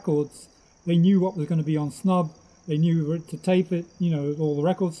had the records. They knew what was going to be on Snub. They knew to tape it, all the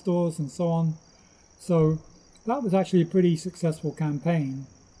record stores and so on. So that was actually a pretty successful campaign.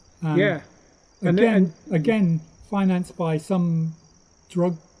 Yeah. Again, financed by some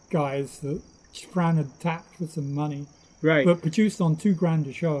drug guys that Fran had tapped for some money. Right. But produced on $2,000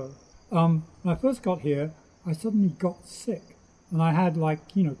 a show. When I first got here, I suddenly got sick. And I had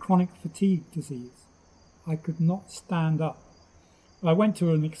chronic fatigue disease. I could not stand up. I went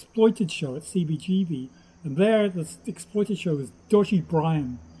to an exploited show at CBGB, and there the exploited show was Dodgy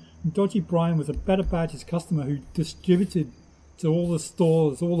Brian. And Dodgy Brian was a Better Badges customer who distributed to all the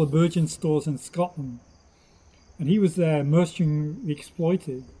stores, all the Virgin stores in Scotland. And he was there merching the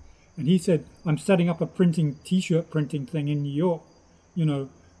exploited. And he said, I'm setting up a t-shirt printing thing in New York.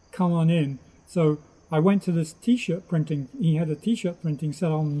 Come on in. So I went to this t-shirt printing. He had a t-shirt printing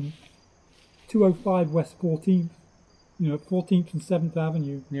set on 205 West 14th. 14th and 7th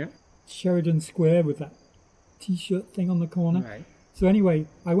Avenue, Sheridan Square with that T-shirt thing on the corner. Right. So anyway,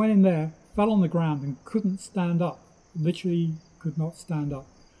 I went in there, fell on the ground and couldn't stand up. Literally could not stand up.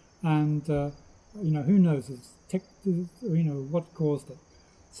 And, who knows, what caused it.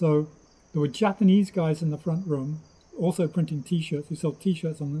 So there were Japanese guys in the front room also printing T-shirts. We sold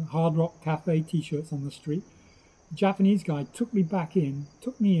T-shirts on the Hard Rock Cafe T-shirts on the street. The Japanese guy took me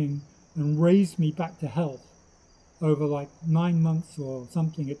in and raised me back to health. Over 9 months or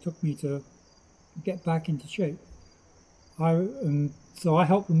something, it took me to get back into shape. So I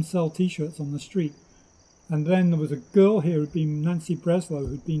helped them sell T-shirts on the street. And then there was a girl here who'd been Nancy Breslow,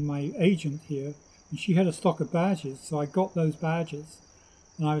 who'd been my agent here, and she had a stock of badges, so I got those badges.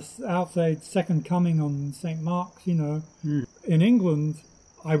 And I was outside Second Coming on St. Mark's, In England,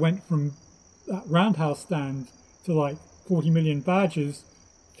 I went from that roundhouse stand to 40 million badges,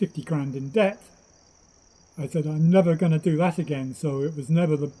 50 grand in debt. I said, I'm never going to do that again. So it was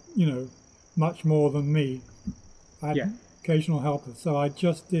never much more than me. I had occasional helpers. So I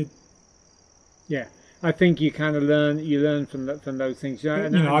just did. Yeah. I think you kind of learn from those things.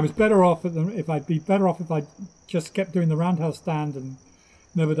 I was better off I'd be better off if I just kept doing the roundhouse stand and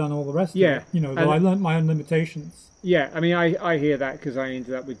never done all the rest of it. Though I learned my own limitations. Yeah. I mean, I hear that because I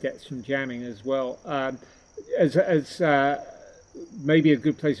ended up with debts from jamming as well. Maybe a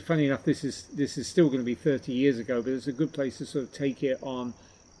good place. Funny enough, this is still going to be 30 years ago, but it's a good place to sort of take it on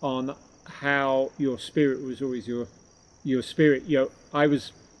how your spirit was always your spirit. I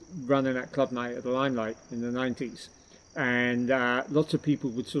was running that club night at the Limelight in the 90s, and lots of people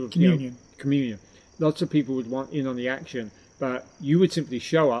would sort of communion. Lots of people would want in on the action, but you would simply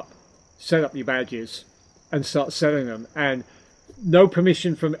show up, set up your badges, and start selling them, and no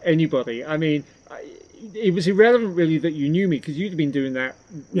permission from anybody. I mean. It was irrelevant, really, that you knew me, because you'd been doing that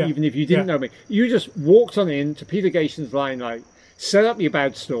even if you didn't know me. You just walked on in to Peter Gayson's Limelight, set up your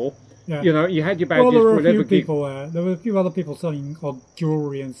badge store. Yeah. You had your badges. Well, there were for a few people there. There were a few other people selling odd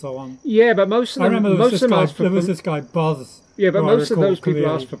jewellery and so on. Yeah, but most of them. I remember there was this guy Buzz. Yeah, but most of those people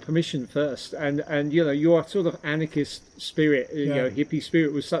asked for permission first, and your sort of anarchist spirit, hippie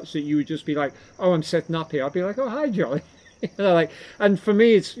spirit, was such that you would just be like, "Oh, I'm setting up here." I'd be like, "Oh, hi, Joly." And for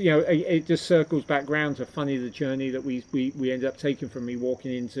me, it's it just circles back round to funny the journey that we ended up taking from me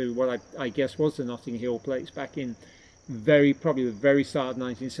walking into what I guess was the Notting Hill place back in probably the very start of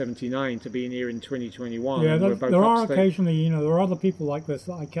 1979 to being here in 2021. Yeah, We're both there are upstate. occasionally, there are other people like this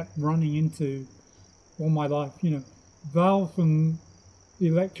that I kept running into all my life. Val from the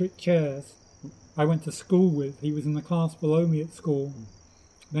electric chairs I went to school with. He was in the class below me at school.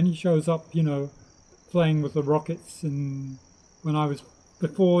 Then he shows up, playing with the Rockets, and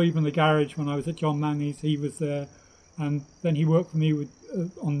before even the garage, when I was at John Manley's, he was there, and then he worked for me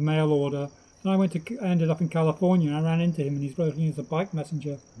on mail order. And I ended up in California, and I ran into him, and he's working as a bike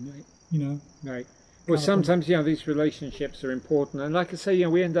messenger. Right. Right. Well, sometimes these relationships are important, and like I say,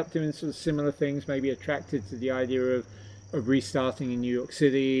 we end up doing sort of similar things. Maybe attracted to the idea of restarting in New York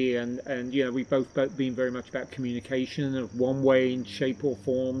City, and we've both been very much about communication of one way in shape or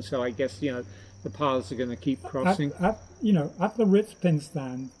form. So I guess the paths are going to keep crossing. At the Ritz pin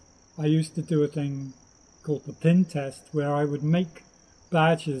stand, I used to do a thing called the pin test, where I would make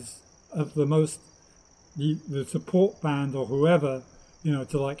badges of the support band or whoever,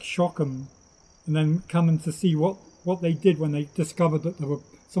 to like shock them, and then come in to see what they did when they discovered that there were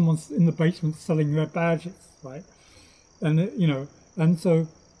someone in the basement selling their badges, right? And and so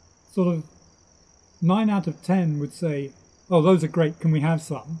sort of 9 out of 10 would say, "Oh, those are great. Can we have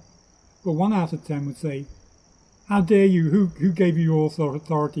some?" But 1 out of 10 would say, "How dare you? Who gave you your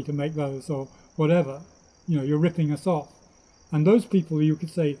authority to make those?" Or whatever. You're ripping us off. And those people, you could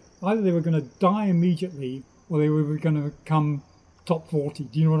say, either they were going to die immediately or they were going to come top 40.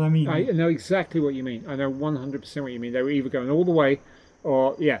 Do you know what I mean? I know exactly what you mean. I know 100% what you mean. They were either going all the way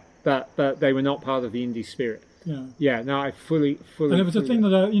or, but they were not part of the indie spirit. Yeah. Yeah, no, I fully. And it was a thing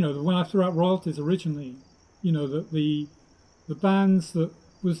that, when I threw out royalties originally, that the bands that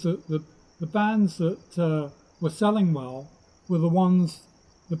the bands that were selling well were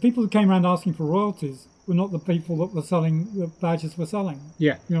the people who came around asking for royalties were not the people that were selling the badges were selling.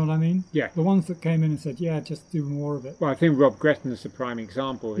 Yeah. You know what I mean? Yeah. The ones that came in and said, "Yeah, just do more of it." Well, I think Rob Gretton is the prime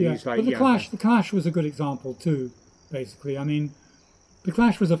example. Yeah. He's like, but the Clash was a good example too, basically. I mean, the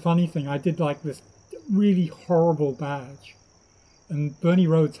Clash was a funny thing. I did like this really horrible badge, and Bernie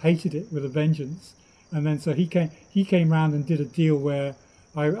Rhodes hated it with a vengeance. And then so he came round and did a deal where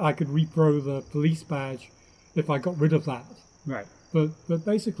I could repro the police badge if I got rid of that. Right. But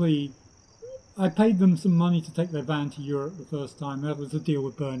basically, I paid them some money to take their van to Europe the first time. That was a deal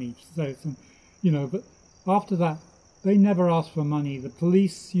with Bernie. So but after that, they never asked for money. The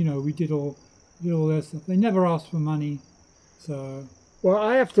police, we did all their stuff. They never asked for money. So. Well,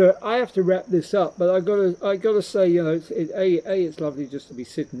 I have to wrap this up, but I gotta say, it's lovely just to be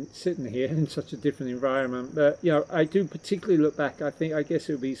sitting here in such a different environment. But I do particularly look back. I guess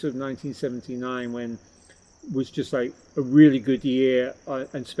it would be sort of 1979 when was just like a really good year,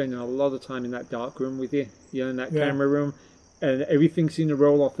 and spending a lot of time in that dark room with you, in that camera room, and everything seemed to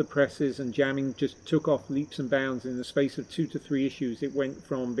roll off the presses, and jamming just took off leaps and bounds in the space of 2 to 3 issues. It went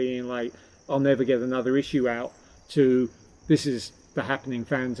from being like, I'll never get another issue out, to this is the happening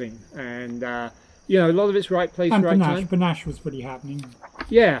fanzine, and a lot of it's right place, and right time. Panache was pretty happening.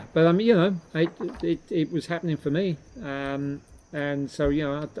 Yeah, but it was happening for me, and so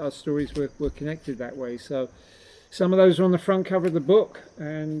our stories were connected that way. So some of those are on the front cover of the book,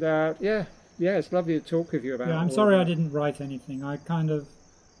 and it's lovely to talk with you about. Yeah, I'm sorry I didn't write anything. I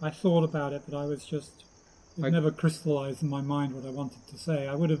thought about it, but it never crystallized in my mind what I wanted to say.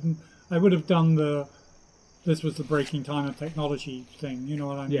 I would have done this was the breaking time of technology thing. You know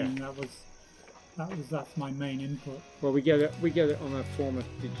what I mean? Yeah. That's my main input. Well, we get it on a form of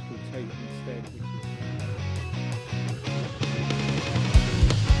digital tape instead, which is.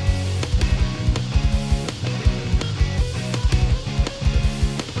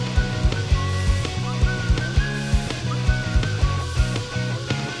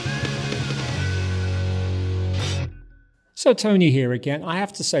 So Tony here again. I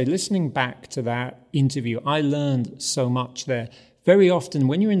have to say, listening back to that interview, I learned so much there. Very often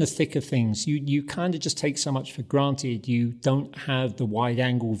when you're in the thick of things, you kind of just take so much for granted. You don't have the wide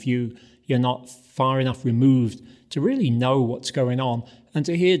angle view. You're not far enough removed to really know what's going on. And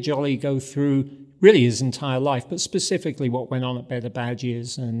to hear Joly go through really his entire life, but specifically what went on at Better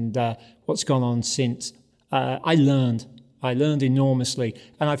Badges and what's gone on since, I learned enormously,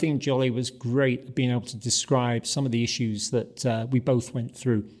 and I think Joly was great at being able to describe some of the issues that we both went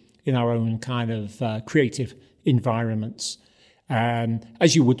through in our own kind of creative environments.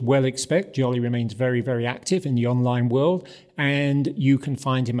 As you would well expect, Joly remains very, very active in the online world, and you can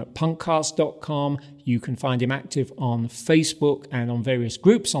find him at punkcast.com. You can find him active on Facebook and on various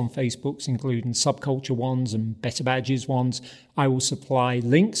groups on Facebook, including Subculture ones and Better Badges ones. I will supply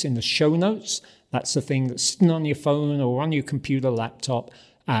links in the show notes. That's the thing that's sitting on your phone or on your computer, laptop,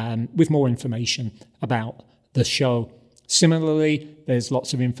 with more information about the show. Similarly, there's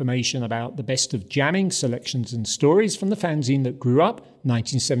lots of information about the best of jamming, selections and stories from the fanzine that grew up,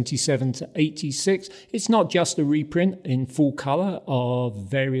 1977 to 86. It's not just a reprint in full colour of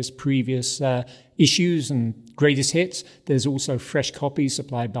various previous issues and greatest hits. There's also fresh copies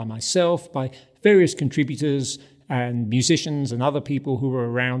supplied by myself, by various contributors and musicians and other people who were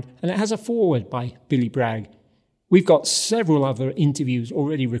around. And it has a foreword by Billy Bragg. We've got several other interviews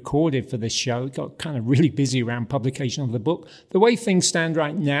already recorded for this show. It got kind of really busy around publication of the book. The way things stand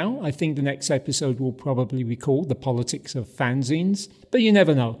right now, I think the next episode will probably be called The Politics of Fanzines. But you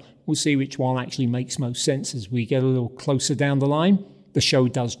never know. We'll see which one actually makes most sense as we get a little closer down the line. The show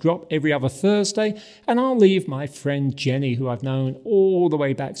does drop every other Thursday, and I'll leave my friend Jenny, who I've known all the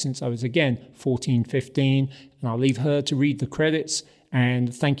way back since I was, again, 14, 15, and I'll leave her to read the credits.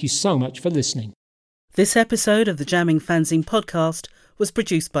 And thank you so much for listening. This episode of the Jamming Fanzine podcast was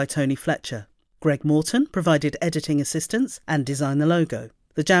produced by Tony Fletcher. Greg Morton provided editing assistance and designed the logo.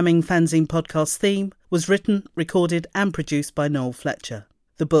 The Jamming Fanzine podcast theme was written, recorded and produced by Noel Fletcher.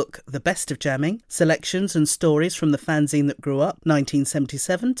 The book The Best of Jamming, Selections and Stories from the Fanzine That Grew Up,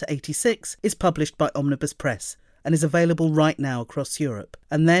 1977 to 86, is published by Omnibus Press and is available right now across Europe,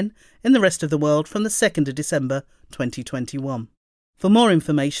 and then in the rest of the world from the 2nd of December 2021. For more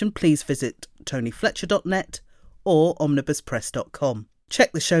information, please visit tonyfletcher.net or omnibuspress.com.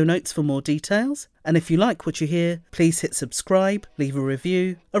 Check the show notes for more details, and if you like what you hear, please hit subscribe, leave a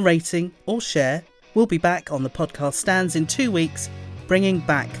review, a rating or share. We'll be back on the podcast stands in 2 weeks, bringing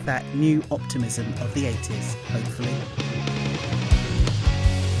back that new optimism of the 80s, hopefully.